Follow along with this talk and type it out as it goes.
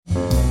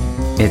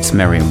It's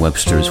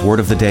Merriam-Webster's Word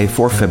of the Day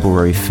for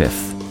February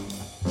 5th.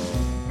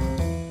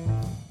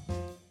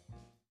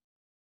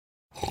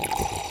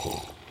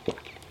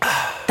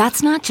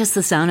 That's not just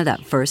the sound of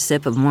that first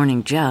sip of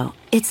Morning Joe.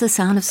 It's the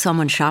sound of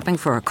someone shopping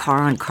for a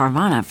car on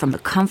Carvana from the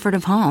comfort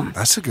of home.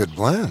 That's a good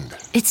blend.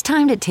 It's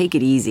time to take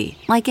it easy,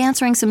 like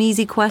answering some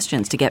easy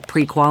questions to get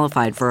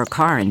pre-qualified for a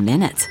car in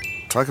minutes.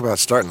 Talk about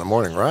starting the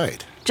morning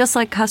right. Just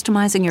like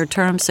customizing your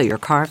terms so your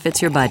car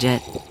fits your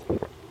budget.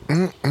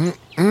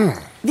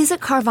 Visit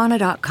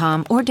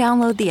Carvana.com or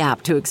download the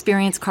app to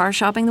experience car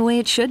shopping the way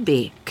it should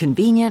be.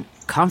 Convenient,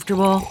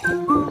 comfortable.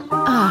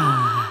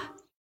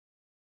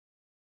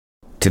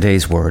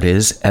 Today's word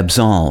is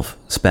absolve,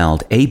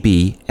 spelled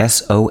A-B-S-O-L-V-E.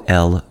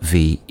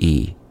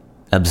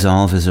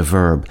 Absolve is a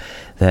verb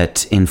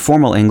that in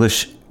formal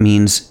English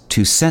means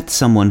to set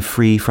someone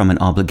free from an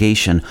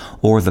obligation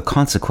or the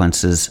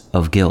consequences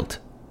of guilt.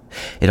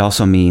 It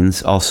also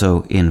means,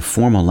 in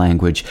formal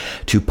language,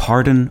 to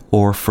pardon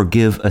or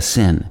forgive a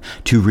sin,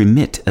 to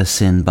remit a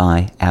sin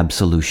by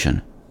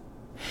absolution.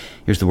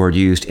 Here's the word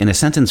used in a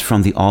sentence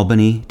from the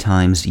Albany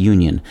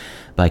Times-Union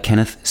by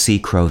Kenneth C.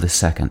 Crowe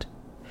II.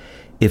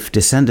 If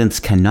descendants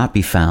cannot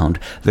be found,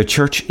 the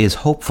Church is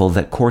hopeful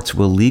that courts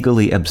will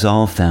legally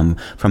absolve them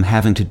from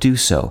having to do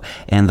so,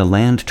 and the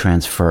land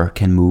transfer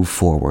can move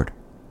forward.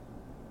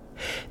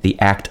 The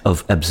act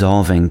of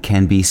absolving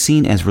can be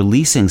seen as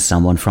releasing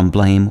someone from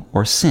blame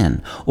or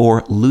sin,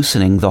 or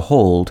loosening the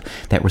hold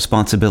that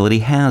responsibility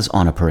has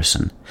on a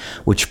person,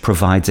 which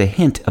provides a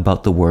hint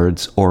about the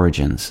word's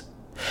origins.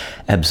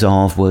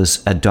 Absolve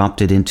was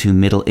adopted into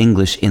Middle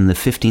English in the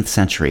 15th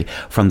century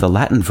from the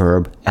Latin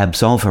verb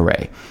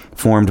absolvere,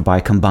 formed by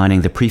combining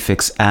the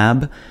prefix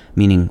ab,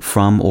 meaning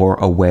from or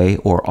away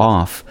or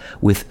off,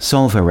 with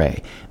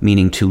solvere,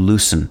 meaning to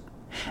loosen.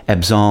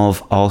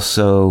 Absolve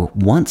also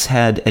once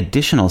had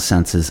additional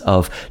senses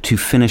of to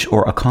finish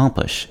or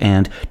accomplish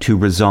and to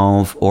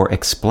resolve or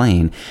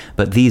explain,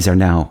 but these are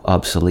now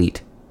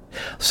obsolete.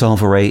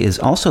 Solvere is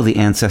also the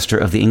ancestor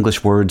of the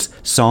English words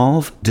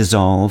solve,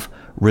 dissolve,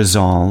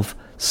 resolve,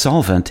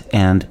 solvent,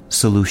 and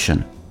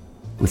solution.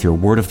 With your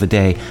Word of the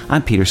Day,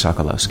 I'm Peter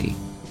Sokolowski.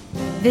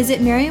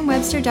 Visit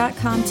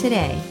Merriam-Webster.com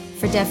today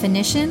for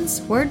definitions,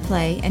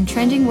 wordplay, and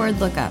trending word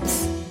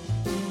lookups.